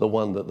 the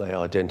one that they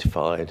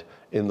identified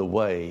in the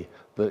way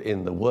that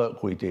in the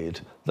work we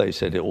did, they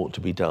said it ought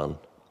to be done.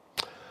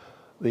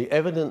 The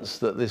evidence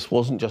that this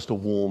wasn't just a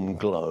warm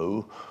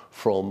glow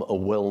from a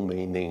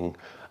well-meaning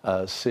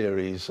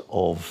series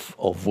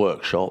of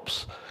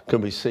workshops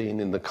can be seen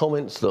in the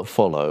comments that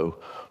follow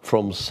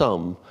from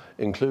some,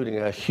 including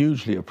our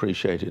hugely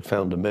appreciated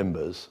founder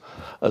members,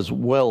 as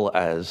well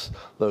as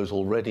those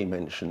already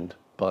mentioned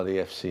by the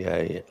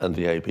FCA and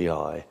the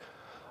ABI.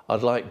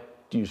 I'd like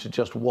you to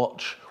just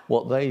watch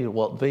what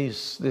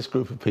this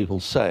group of people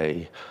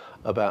say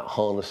about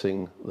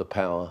harnessing the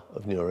power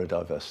of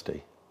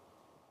neurodiversity.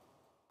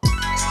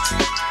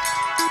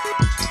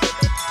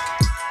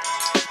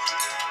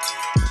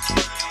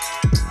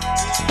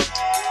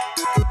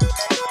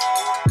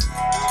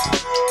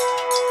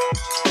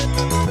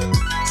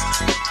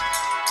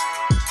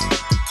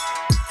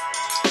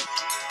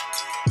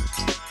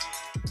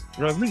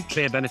 There are really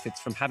clear benefits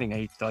from having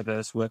a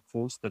diverse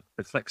workforce that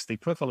reflects the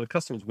profile of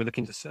customers we're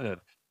looking to serve,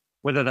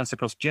 whether that's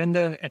across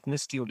gender,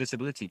 ethnicity, or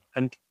disability.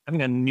 And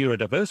having a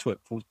neurodiverse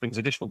workforce brings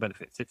additional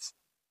benefits. It's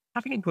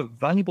having input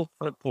valuable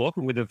for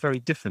often with a very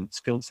different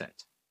skill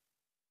set.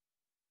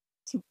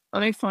 So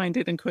I find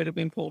it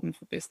incredibly important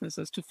for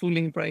businesses to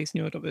fully embrace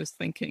neurodiverse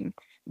thinking.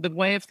 The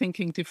way of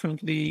thinking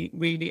differently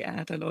really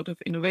add a lot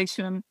of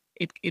innovation.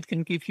 It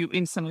can give you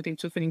insight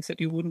into things that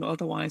you wouldn't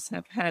otherwise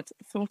have had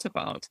thought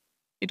about.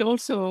 It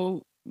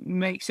also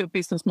makes your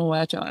business more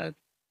agile.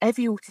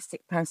 Every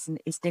autistic person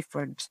is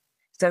different,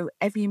 so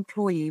every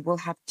employee will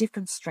have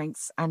different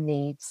strengths and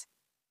needs.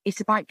 It's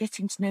about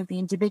getting to know the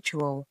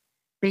individual,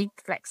 being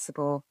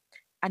flexible,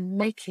 and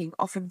making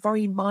often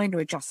very minor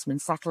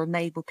adjustments that will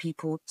enable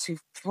people to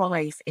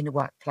thrive in a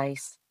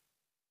workplace.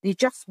 The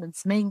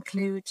adjustments may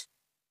include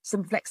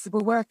some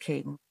flexible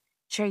working,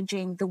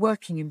 changing the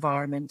working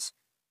environment,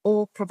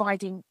 or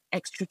providing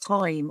extra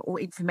time or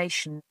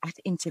information at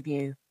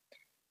interview.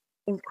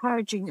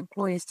 Encouraging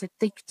employers to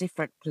think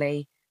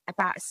differently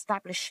about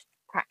established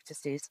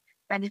practices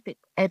benefit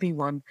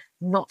everyone,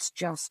 not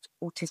just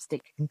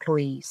autistic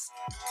employees.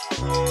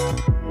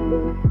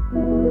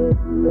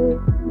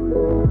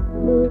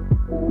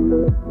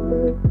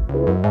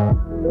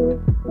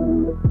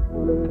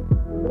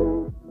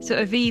 So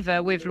at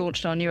Aviva, we've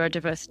launched our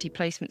neurodiversity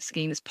placement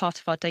scheme as part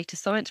of our data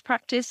science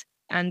practice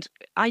and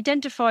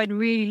identified and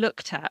really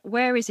looked at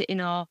where is it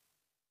in our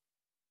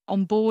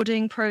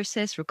onboarding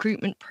process,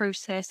 recruitment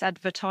process,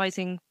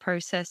 advertising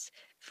process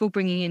for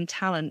bringing in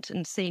talent,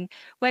 and seeing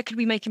where could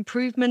we make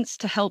improvements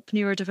to help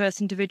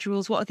neurodiverse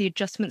individuals, what are the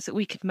adjustments that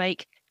we could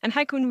make, and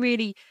how can we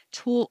really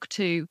talk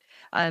to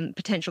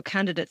potential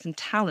candidates and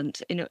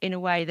talent in a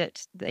way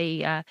that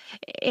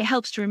it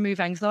helps to remove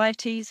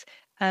anxieties,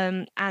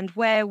 and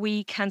where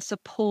we can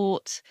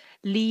support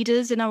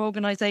leaders in our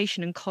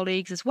organisation and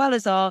colleagues, as well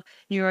as our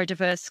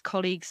neurodiverse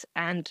colleagues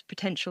and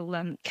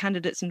potential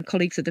candidates and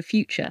colleagues of the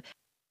future.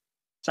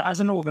 So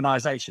as an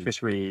organisation,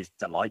 Swiss Re is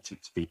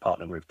delighted to be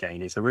partnered with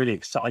GAIN. It's a really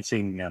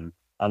exciting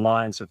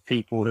alliance of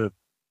people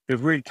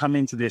who've really come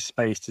into this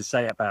space to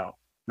say about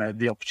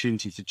the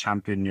opportunity to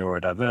champion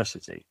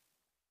neurodiversity.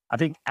 I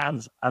think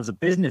as a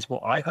business,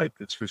 what I hope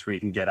that Swiss Re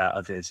can get out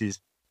of this is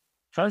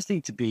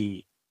firstly to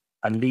be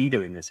a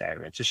leader in this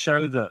area, to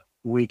show that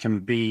we can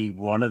be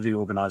one of the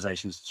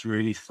organisations that's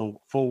really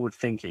forward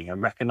thinking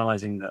and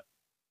recognising that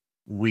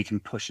we can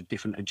push a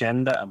different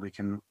agenda and we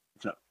can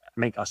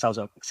make ourselves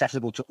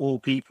accessible to all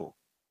people.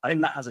 I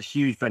think that has a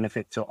huge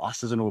benefit to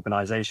us as an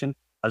organisation,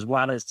 as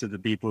well as to the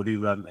people who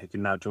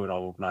can now join our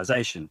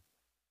organisation.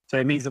 So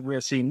it means that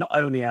we're seen not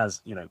only as,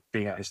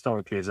 being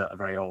historically as a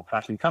very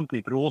old-fashioned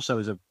company, but also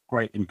as a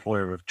great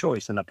employer of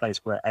choice and a place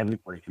where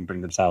everybody can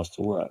bring themselves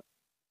to work.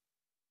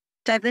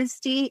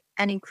 Diversity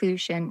and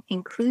inclusion,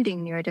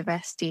 including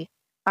neurodiversity,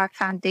 are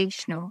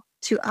foundational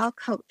to our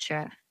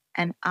culture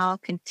and our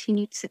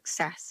continued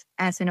success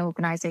as an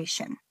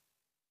organisation.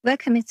 We're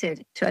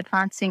committed to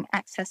advancing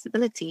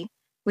accessibility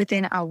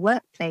within our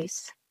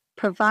workplace,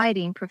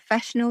 providing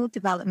professional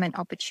development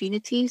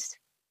opportunities,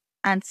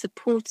 and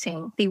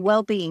supporting the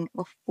well-being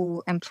of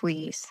all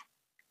employees.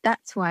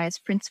 That's why, as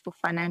Principal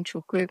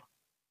Financial Group,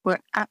 we're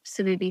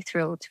absolutely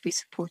thrilled to be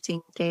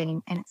supporting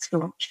GAIN in its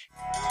launch.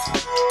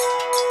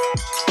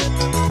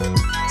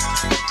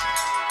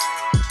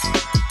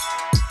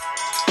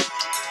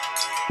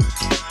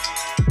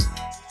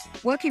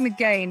 Working with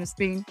GAIN has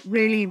been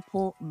really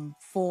important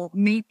for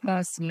me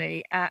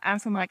personally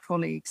and for my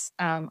colleagues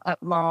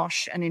at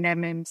Marsh and in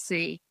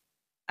MMC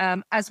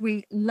as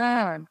we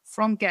learn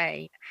from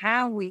GAIN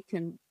how we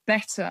can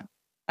better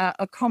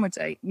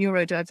accommodate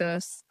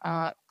neurodiverse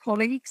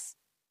colleagues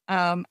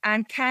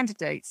and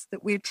candidates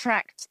that we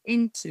attract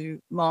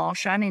into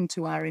Marsh and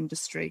into our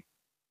industry.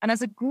 And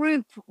as a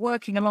group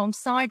working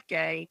alongside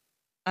GAIN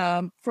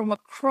from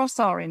across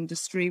our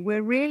industry,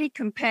 we're really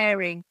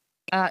comparing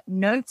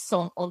notes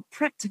on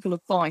practical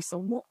advice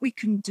on what we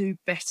can do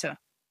better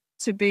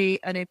to be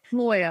an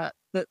employer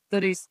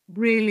that is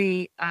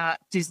really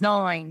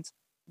designed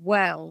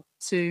well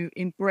to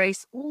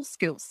embrace all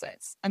skill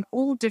sets and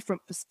all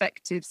different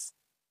perspectives.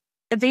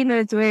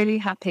 Aviva is really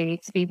happy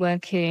to be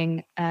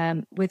working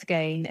with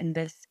GAIN in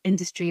this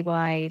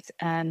industry-wide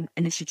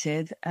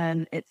initiative.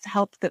 It's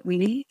help that we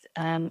need.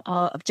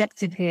 Our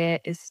objective here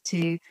is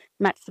to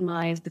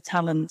maximise the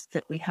talents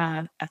that we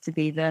have at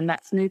Aviva, and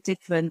that's no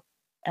different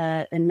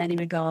in many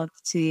regards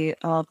to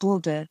our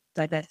broader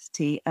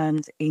diversity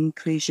and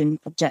inclusion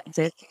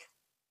objective.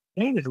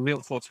 I think there's a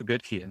real force for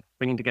good here,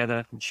 bringing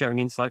together and sharing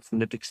insights and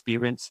lived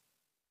experience.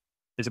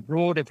 There's a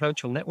broad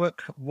influential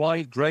network,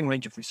 wide growing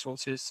range of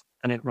resources,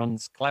 and it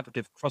runs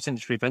collaborative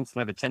cross-industry events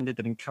that I've attended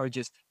that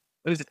encourages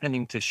those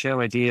attending to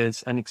share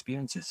ideas and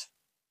experiences.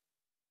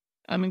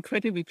 I'm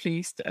incredibly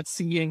pleased at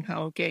seeing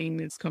how GAIN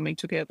is coming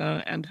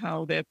together and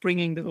how they're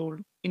bringing the whole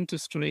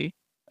industry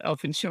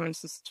of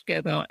insurances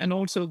together, and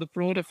also the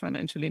broader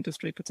financial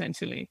industry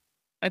potentially.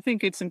 I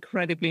think it's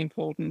incredibly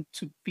important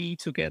to be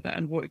together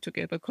and work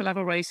together.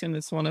 Collaboration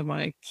is one of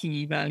my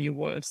key value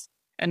words,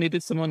 and it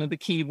is one of the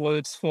key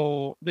words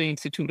for the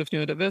Institute of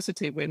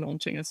Neurodiversity we're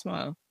launching as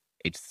well.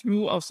 It's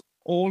through us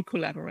all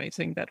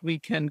collaborating that we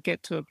can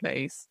get to a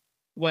place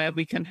where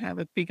we can have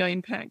a bigger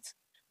impact.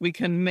 We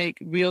can make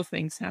real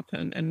things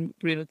happen and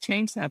real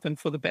change happen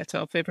for the better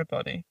of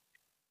everybody.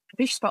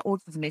 Ambitious About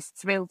Autism is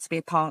thrilled to be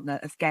a partner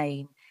of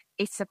GAIN.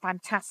 It's a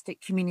fantastic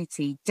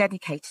community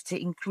dedicated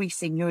to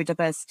increasing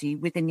neurodiversity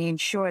within the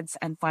insurance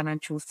and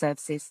financial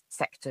services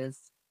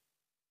sectors.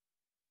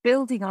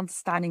 Building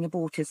understanding of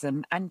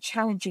autism and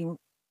challenging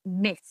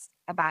myths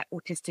about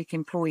autistic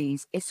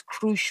employees is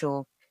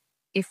crucial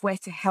if we're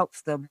to help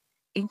them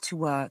into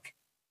work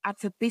and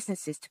for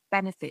businesses to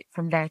benefit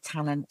from their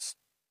talent.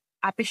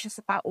 Ambitious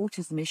About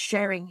Autism is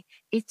sharing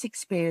its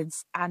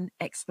experience and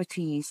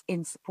expertise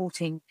in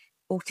supporting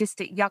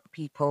autistic young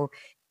people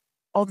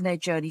on their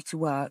journey to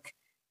work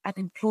and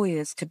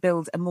employers to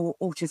build a more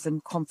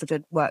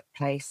autism-confident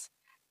workplace.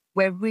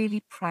 We're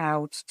really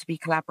proud to be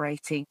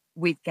collaborating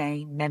with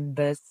GAIN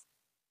members,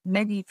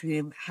 many of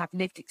whom have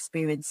lived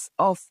experience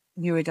of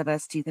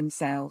neurodiversity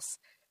themselves.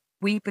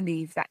 We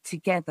believe that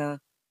together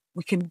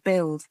we can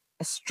build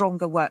a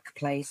stronger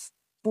workplace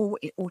for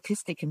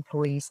autistic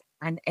employees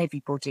and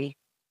everybody.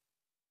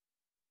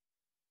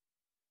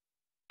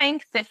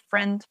 Think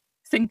different.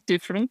 Think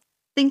different.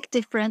 Think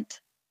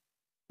different.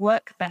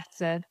 Work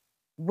better.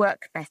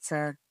 Work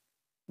better.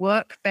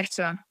 Work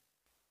better.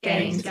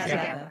 Gain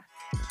together.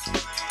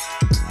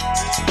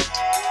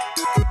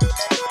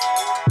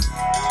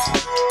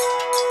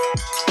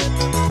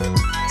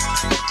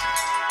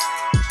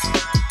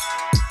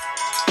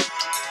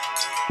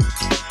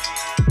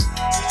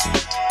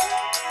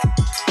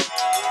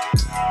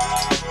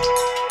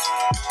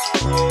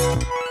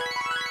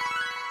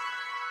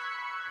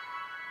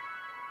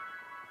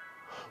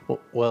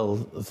 Well,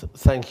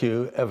 thank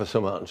you ever so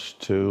much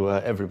to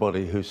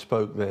everybody who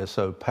spoke there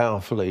so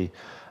powerfully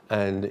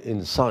and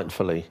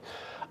insightfully.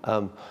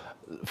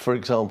 For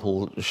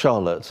example,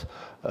 Charlotte,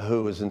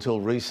 who was until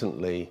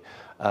recently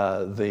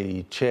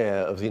the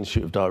chair of the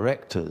Institute of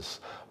Directors,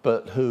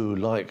 but who,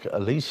 like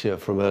Alicia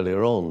from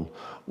earlier on,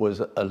 was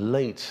a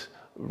late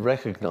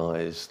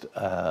recognised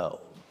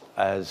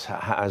as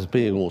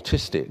being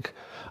autistic.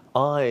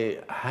 I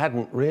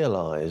hadn't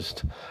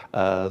realised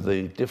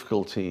the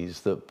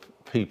difficulties that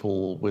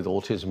people with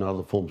autism and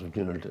other forms of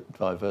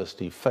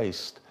neurodiversity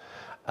faced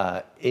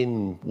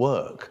in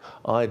work.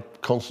 I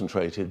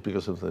concentrated,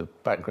 because of the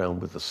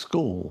background with the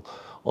school,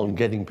 on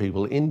getting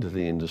people into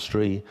the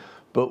industry,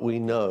 but we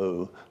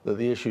know that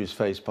the issues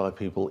faced by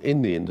people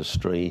in the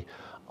industry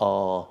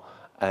are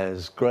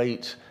as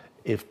great,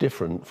 if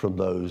different, from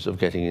those of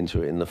getting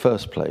into it in the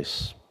first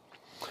place.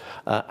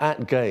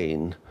 At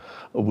GAIN,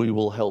 we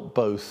will help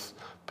both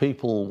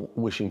people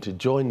wishing to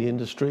join the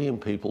industry and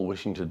people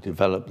wishing to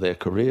develop their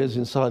careers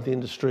inside the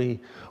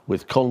industry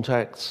with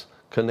contacts,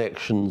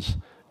 connections,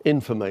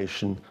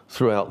 information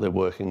throughout their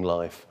working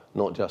life,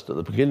 not just at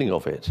the beginning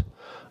of it,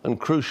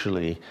 and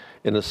crucially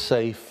in a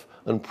safe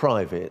and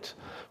private,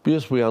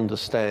 because we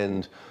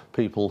understand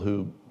people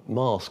who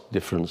mask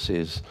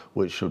differences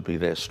which should be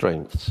their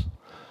strengths.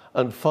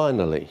 And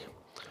finally,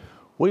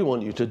 we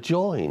want you to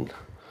join.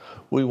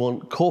 We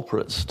want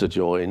corporates to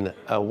join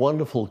our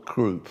wonderful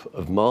group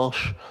of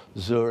Marsh,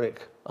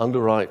 Zurich,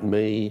 Underwrite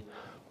Me,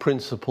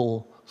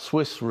 Principal,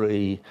 Swiss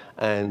Re,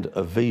 and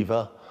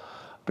Aviva,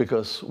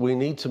 because we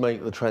need to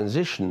make the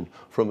transition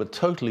from a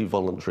totally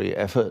voluntary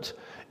effort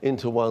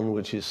into one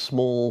which is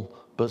small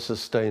but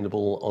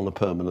sustainable on a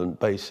permanent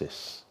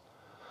basis.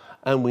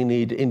 And we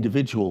need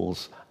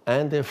individuals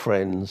and their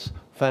friends,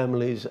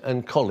 families,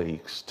 and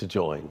colleagues to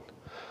join.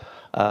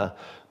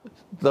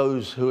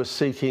 Those who are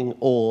seeking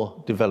or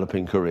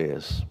developing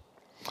careers.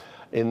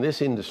 In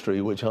this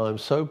industry, which I'm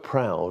so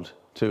proud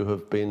to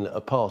have been a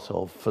part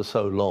of for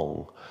so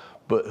long,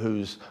 but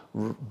whose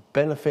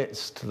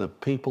benefits to the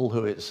people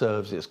who it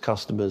serves, its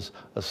customers,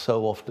 are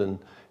so often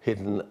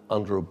hidden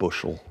under a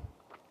bushel.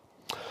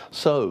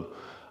 So,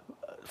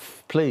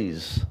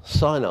 please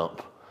sign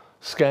up,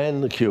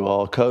 scan the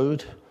QR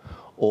code,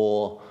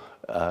 or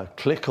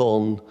click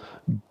on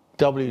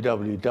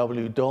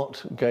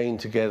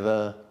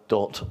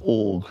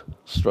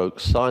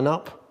www.gaintogether.org/sign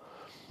up.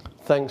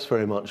 Thanks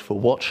very much for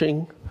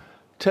watching.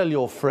 Tell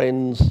your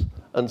friends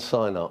and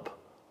sign up.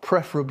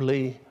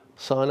 Preferably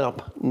sign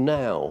up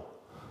now.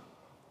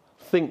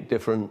 Think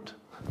different,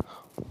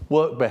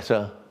 work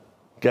better,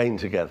 gain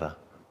together.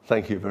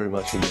 Thank you very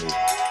much indeed.